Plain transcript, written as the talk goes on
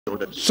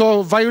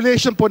So,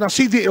 violation po ng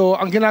CDO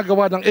ang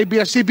ginagawa ng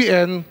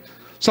ABS-CBN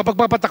sa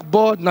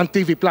pagpapatakbo ng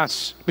TV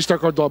Plus. Mr.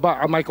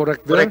 Cordoba, am I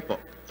correct there? Correct po.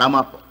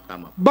 Tama po.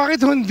 Tama. Bakit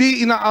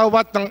hindi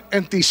inaawat ng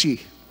NTC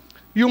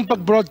yung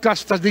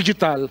pag-broadcast sa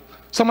digital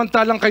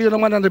samantalang kayo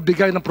naman ang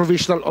nagbigay ng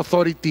provisional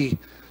authority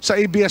sa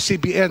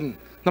ABS-CBN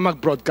na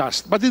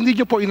mag-broadcast? Ba't hindi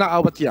nyo po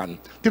inaawat yan?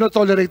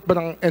 Tinotolerate ba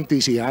ng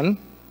NTC yan?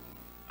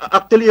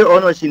 Actually, Your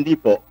Honors, hindi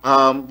po.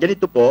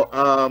 Ganito po,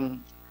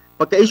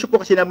 pagka-issue po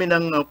kasi namin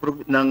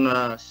ng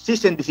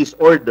cease and desist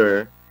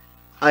order,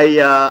 ay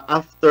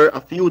after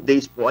a few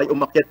days po ay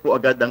umakyat po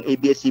agad ang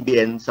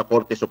ABS-CBN sa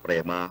Korte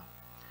Suprema.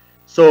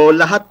 So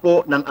lahat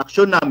po ng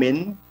aksyon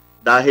namin,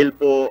 dahil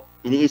po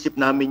iniisip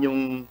namin yung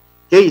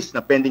case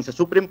na pending sa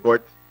Supreme Court,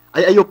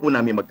 ay ayaw po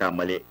namin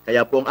magkamali.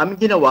 Kaya po ang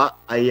aming ginawa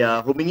ay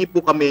humingi po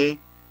kami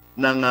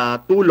ng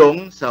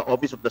tulong sa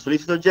Office of the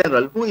Solicitor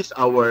General, who is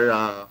our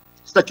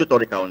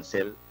statutory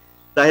counsel.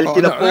 Dahil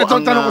sila po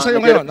ang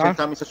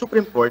nag-represent sa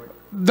Supreme Court.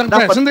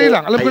 Dapat sandali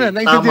lang, alam ko na,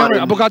 naintindihan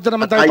ko, abogado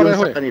naman tayo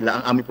pareho sa kanila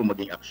ang aming po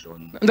maging aksyon.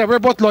 Hindi,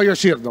 we're both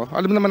lawyers here, no?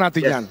 Alam naman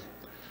natin yan.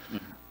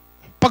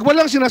 Pag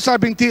walang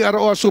sinasabing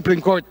TRO o Supreme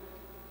Court,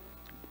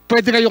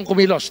 pwede kayong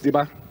kumilos, di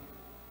ba?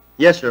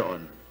 Yes, Your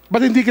Honor.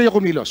 Ba't hindi kayo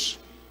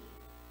kumilos?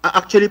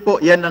 Actually po,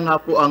 yan na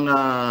nga po ang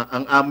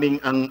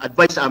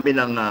advice sa amin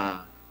ng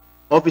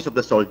Office of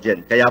the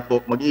Solgen. Kaya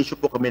po, mag-issue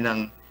po kami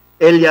ng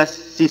alias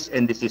cease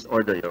and desist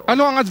order, Your Honor.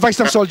 Ano ang advice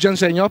ng Solgen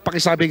sa inyo?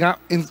 Pakisabi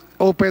nga in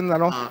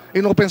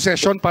open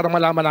session para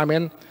malaman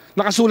namin.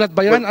 Nakasulat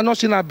ba yan? Ano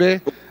sinabi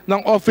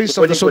ng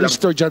Office of the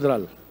Solicitor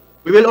General?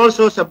 We will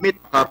also submit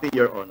a copy,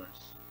 Your Honors.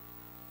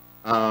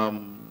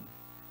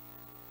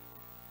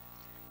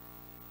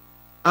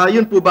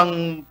 Yun po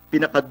bang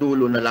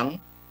pinakadulo na lang?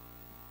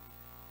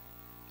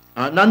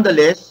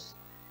 Nonetheless,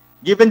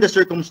 given the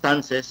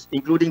circumstances,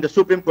 including the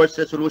Supreme Court's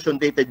resolution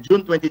dated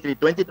June 23,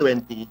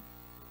 2020,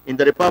 in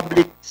the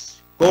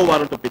Republic's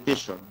co-warrant of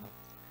petition,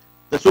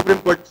 the Supreme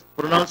Court's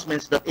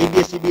pronouncements that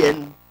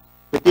ABS-CBN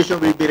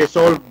petition will be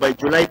resolved by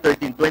July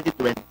 13,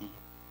 2020,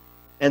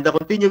 and the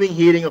continuing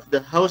hearing of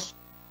the House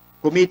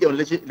Committee on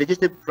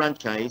Legislative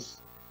Franchise,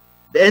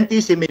 the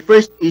NTC may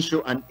first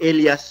issue an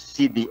alias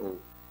CDO.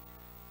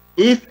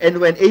 If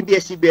and when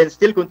ABS-CBN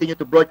still continue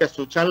to broadcast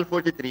to Channel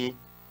 43,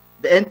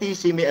 the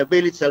NTC may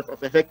avail itself of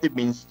effective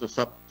means to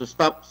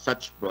stop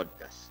such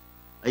broadcast.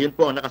 Ayun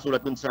po ang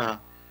nakasulat dun sa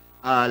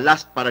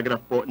last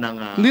paragraph po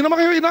ng... Hindi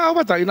naman kayo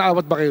inaawat ha?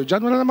 Inaawat ba kayo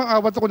dyan? Wala namang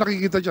awat ako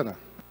nakikita dyan ha?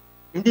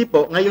 Hindi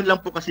po. Ngayon lang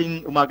po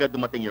kasing umaga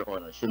dumating, Your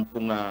Honor. Yun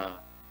pong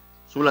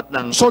sulat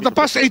ng... So the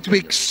past 8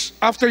 weeks,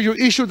 after you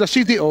issue the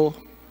CDO,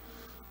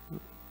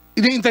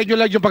 iniintay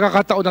nyo lang yung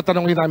pagkakataon na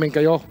tanongin namin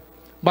kayo.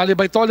 Bali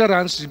by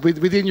tolerance,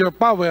 within your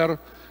power,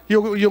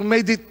 you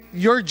made it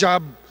your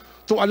job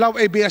to allow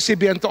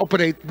ABS-CBN to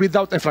operate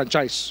without a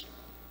franchise.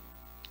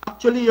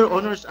 Actually, Your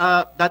Honors,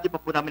 dati pa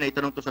po namin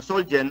naitanong to sa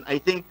Solgen.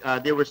 I think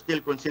they were still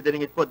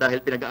considering it po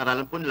dahil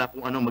pinag-aaralan po nila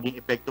kung anong maging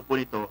epekto po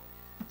nito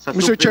sa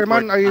Mr. Supreme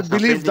Chairman, Court, I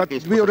believe that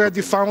we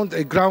already found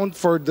a ground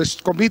for this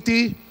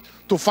committee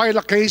to file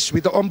a case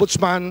with the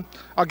Ombudsman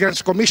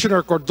against Commissioner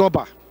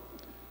Cordoba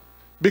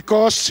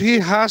because he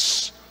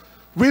has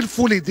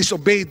willfully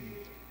disobeyed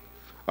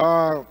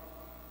the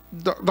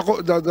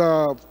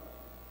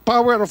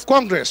power of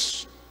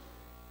Congress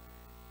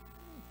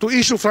to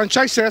issue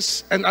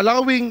franchises and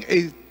allowing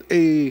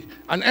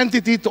an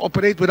entity to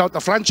operate without a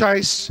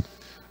franchise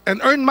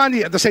and earn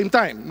money at the same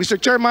time. Mr.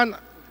 Chairman,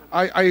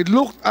 I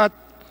looked at,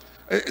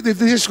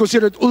 this is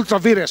considered ultra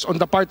vires on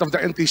the part of the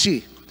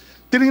NTC.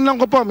 Tinignan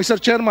ko po, Mr.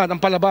 Chairman, ang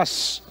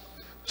palabas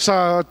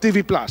sa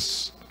TV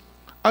Plus.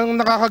 Ang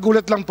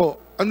nakakagulat lang po,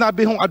 ang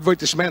nabihong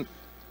advertisement.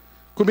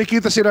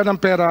 Kumikita sila ng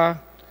pera,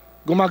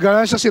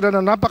 gumagana sila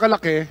ng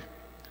napakalaki,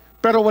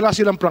 pero wala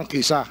silang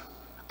prangkisa.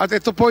 At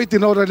ito po ay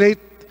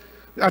tinorelate,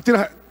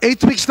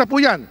 8 weeks na po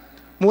yan.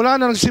 Mula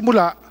na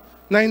nagsimula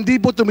na hindi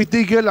po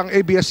tumitigil ang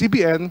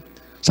ABS-CBN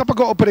sa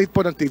pag-ooperate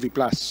po ng TV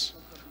Plus.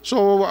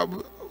 So,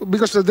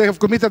 because they have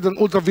committed an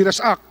ultra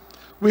vires act,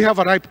 we have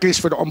a ripe case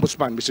for the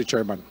Ombudsman, Mr.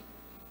 Chairman.